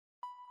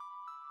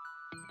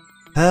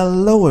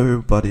Hello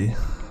everybody,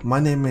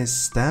 my name is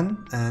Stan,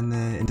 and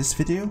in this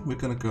video we're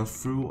gonna go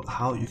through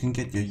how you can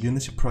get your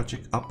Unity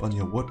project up on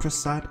your WordPress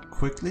site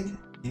quickly,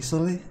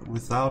 easily,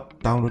 without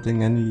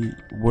downloading any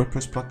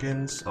WordPress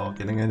plugins or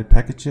getting any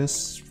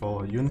packages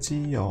for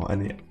Unity or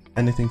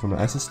anything from the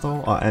asset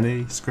store or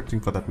any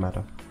scripting for that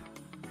matter.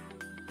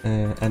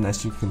 And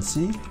as you can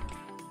see,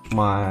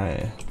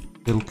 my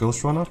little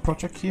Ghost Runner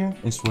project here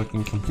is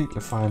working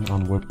completely fine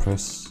on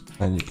WordPress,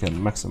 and you can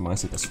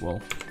maximize it as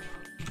well.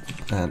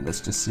 And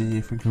let's just see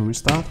if we can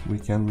restart. We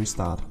can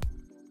restart.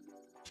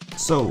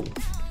 So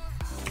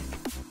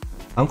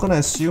I'm gonna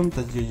assume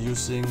that you're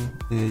using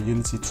the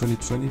Unity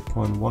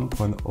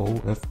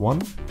 2020.1.0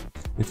 F1.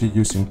 If you're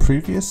using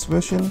previous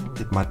version,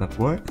 it might not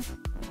work,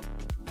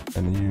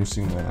 and you're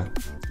using a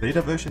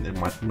later version, it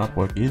might not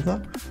work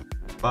either.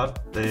 But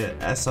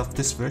as of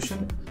this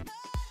version,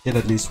 it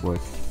at least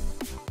works.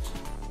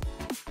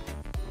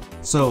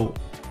 So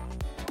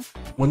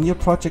when your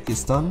project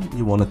is done,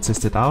 you want to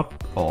test it out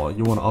or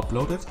you want to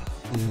upload it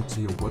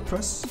to your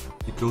WordPress.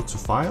 You go to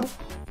File,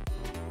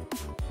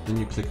 then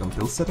you click on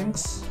Build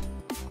Settings,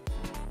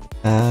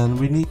 and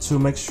we need to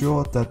make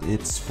sure that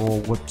it's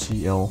for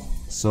WebGL.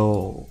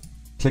 So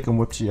click on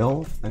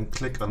WebGL and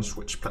click on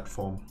Switch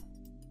Platform.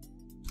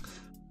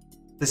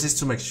 This is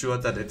to make sure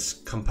that it's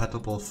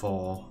compatible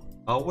for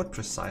our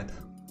WordPress site.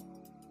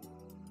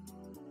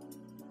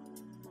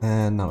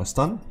 And now it's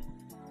done.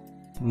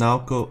 Now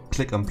go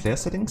click on Player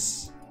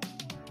Settings,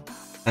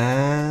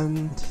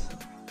 and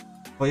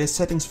for your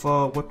settings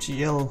for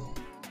WebGL,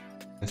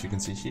 as you can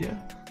see here,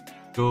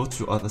 go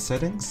to Other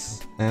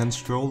Settings and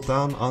scroll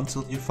down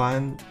until you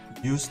find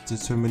Use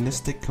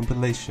Deterministic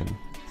Compilation.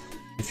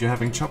 If you're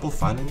having trouble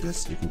finding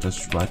this, you can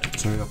just right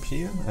click up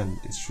here and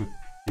it should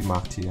be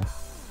marked here.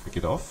 Click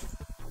it off,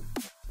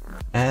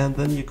 and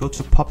then you go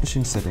to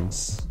Publishing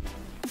Settings.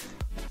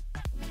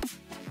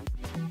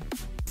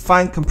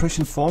 Find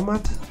Compression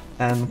Format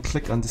and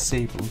click on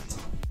Disabled.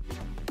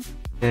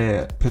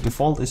 Per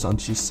default is on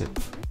gzip.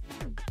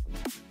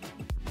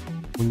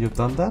 When you've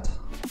done that,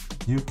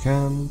 you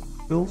can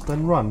build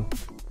and run.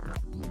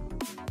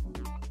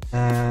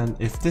 And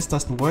if this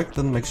doesn't work,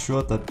 then make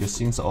sure that your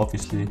scenes are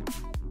obviously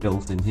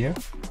built in here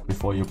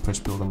before you press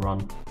build and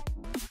run.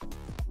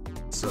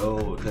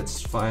 So let's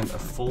find a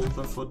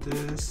folder for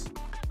this.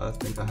 I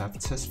think I have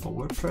test for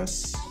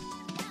WordPress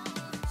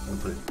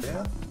and put it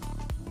there.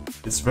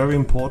 It's very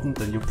important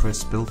that you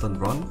press build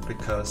and run,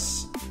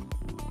 because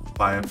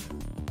by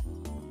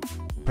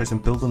pressing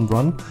build and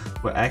run,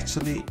 we're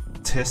actually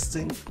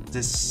testing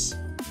this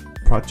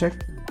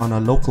project on a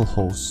local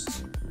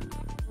host.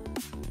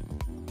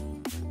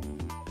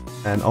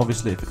 And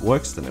obviously if it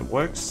works, then it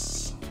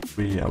works.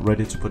 We are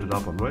ready to put it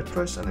up on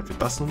WordPress, and if it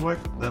doesn't work,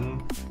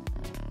 then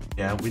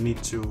yeah, we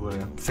need to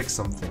fix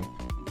something.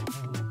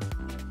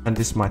 And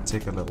this might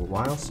take a little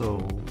while,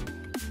 so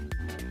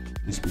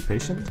please be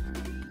patient.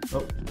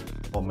 Oh,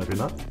 or maybe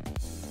not.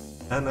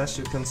 And as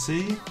you can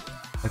see,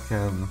 I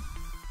can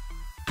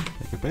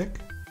make it big,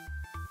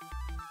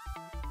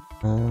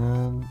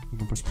 and you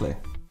can press play,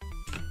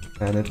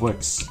 and it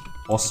works.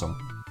 Awesome.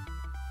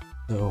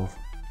 So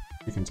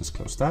you can just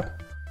close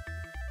that.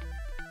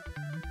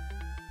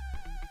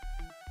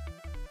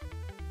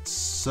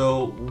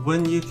 So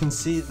when you can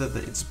see that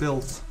it's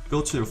built,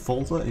 go to your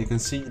folder. You can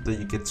see that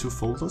you get two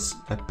folders,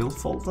 a build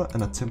folder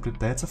and a template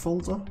data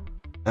folder.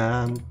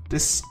 And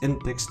this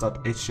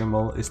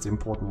index.html is the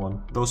important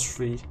one. Those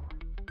three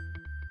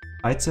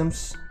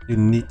items you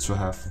need to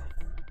have.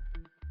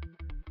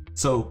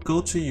 So go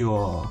to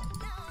your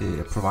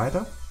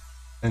provider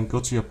and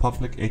go to your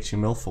public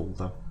HTML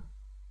folder.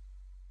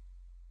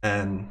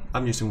 And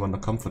I'm using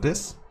one.com for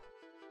this.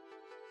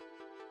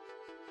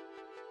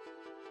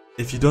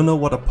 If you don't know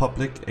what a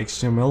public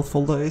HTML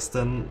folder is,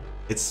 then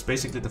it's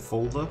basically the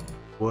folder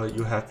where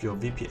you have your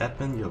WP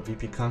admin, your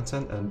WP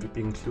content, and WP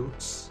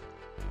includes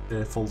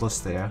the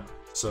folders there.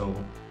 So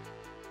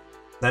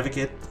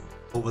navigate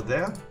over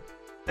there,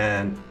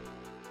 and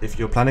if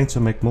you're planning to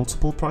make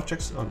multiple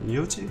projects on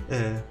Unity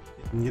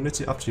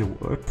up to your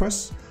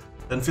WordPress,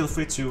 then feel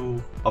free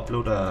to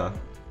upload a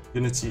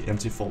Unity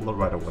empty folder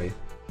right away.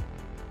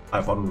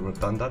 I've already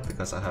done that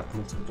because I have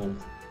multiple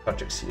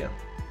projects here.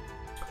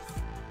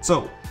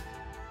 So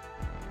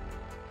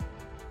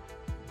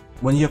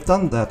when you have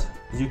done that,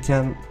 you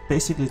can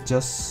basically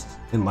just,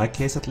 in my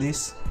case at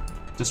least,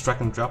 just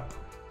drag and drop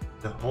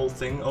the whole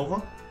thing over.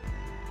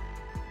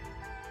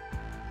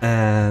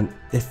 And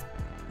if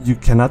you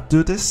cannot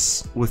do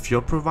this with your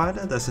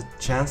provider, there's a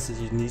chance that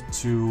you need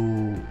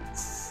to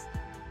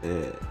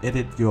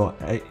edit your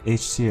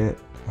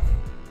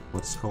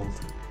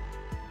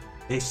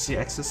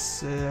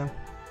htaccess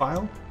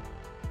file,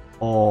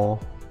 or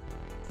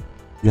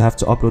you have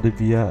to upload it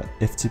via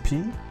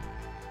FTP.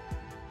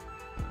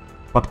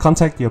 But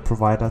contact your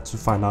provider to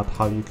find out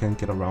how you can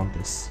get around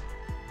this.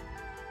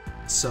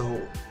 So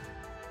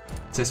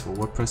this for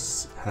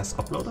WordPress has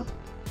uploaded.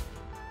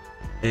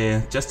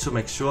 Just to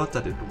make sure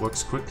that it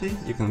works quickly,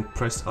 you can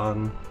press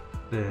on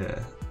the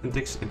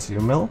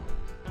index.html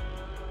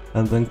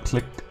and then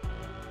click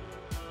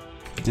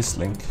this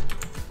link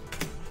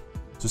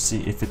to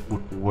see if it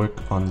would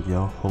work on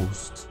your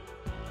host.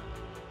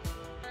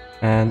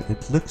 And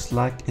it looks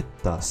like it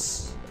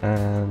does.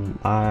 And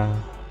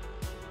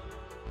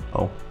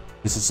oh,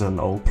 this is an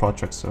old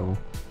project, so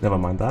never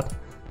mind that.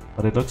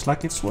 But it looks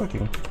like it's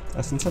working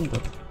as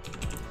intended.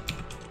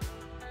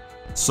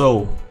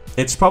 So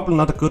it's probably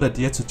not a good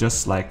idea to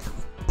just like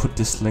put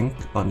this link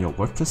on your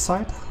WordPress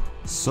site.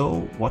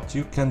 So what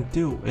you can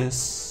do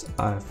is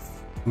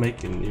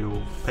make a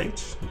new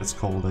page. Let's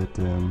call it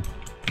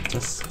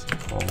just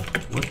for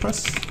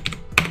WordPress.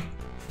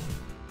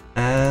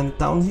 And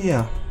down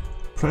here,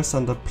 press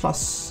on the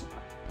plus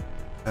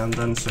and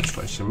then search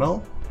for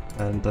HTML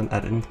and then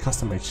add in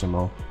custom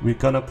HTML. We're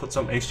gonna put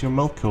some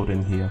HTML code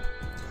in here.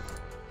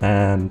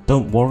 And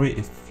don't worry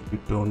if you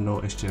don't know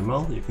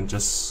HTML, you can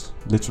just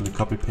literally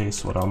copy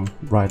paste what I'm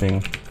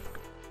writing.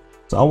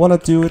 So I want to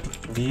do it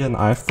via an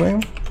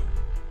iframe,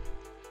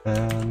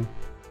 and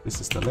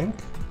this is the link.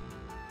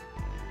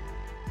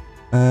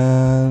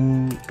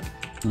 And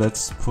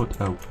let's put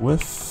a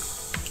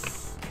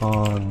width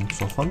on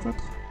 1200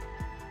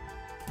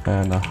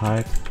 and a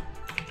height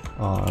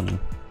on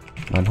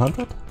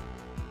 900.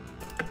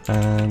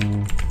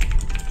 And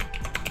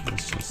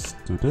let's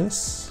just do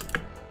this.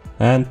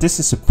 And this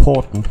is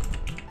important.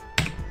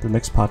 The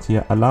next part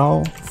here,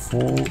 allow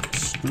full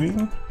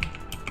screen.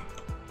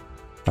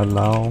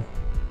 Allow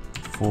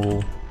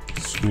full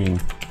screen.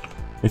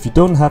 If you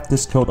don't have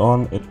this code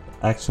on, it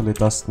actually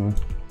doesn't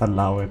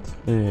allow it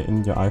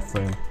in your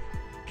iframe.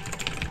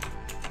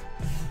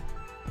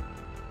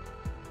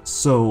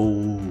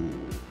 So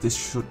this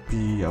should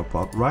be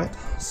about right.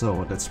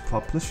 So let's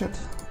publish it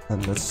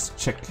and let's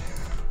check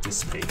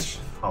this page,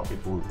 how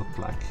it will look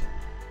like.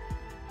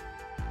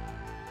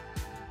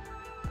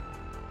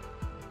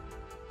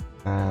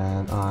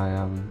 And I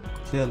am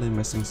clearly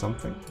missing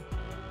something.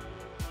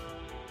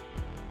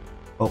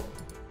 Oh,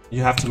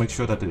 you have to make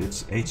sure that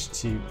it's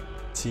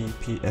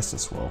HTTPS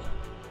as well.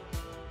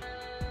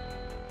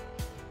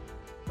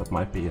 That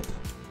might be it,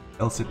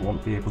 else it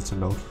won't be able to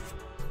load.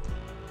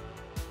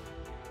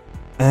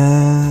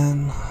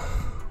 And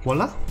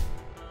voila,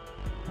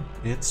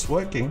 it's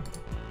working.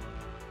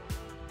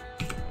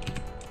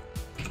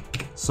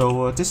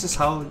 So this is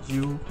how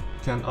you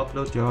can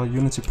upload your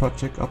Unity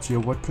project up to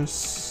your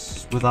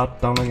WordPress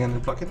without downloading any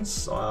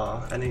plugins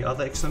or any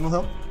other external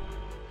help.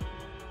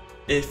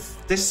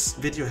 If this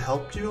video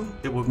helped you,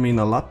 it would mean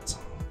a lot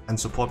and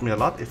support me a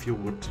lot if you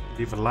would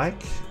leave a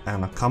like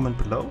and a comment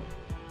below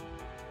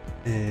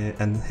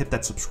and hit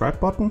that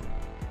subscribe button.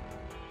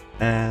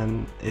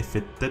 And if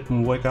it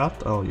didn't work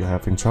out or you're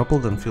having trouble,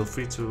 then feel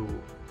free to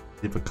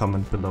leave a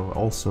comment below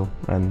also,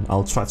 and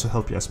I'll try to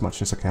help you as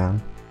much as I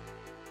can.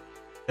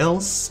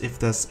 Else, if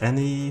there's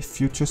any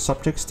future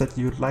subjects that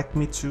you'd like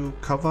me to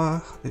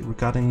cover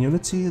regarding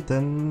Unity,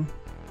 then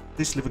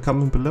please leave a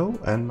comment below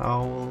and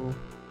I'll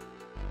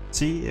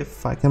see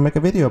if I can make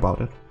a video about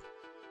it.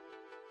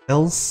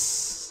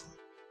 Else,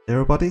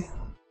 everybody,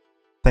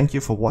 thank you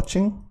for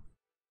watching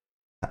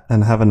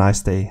and have a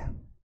nice day.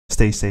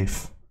 Stay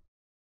safe.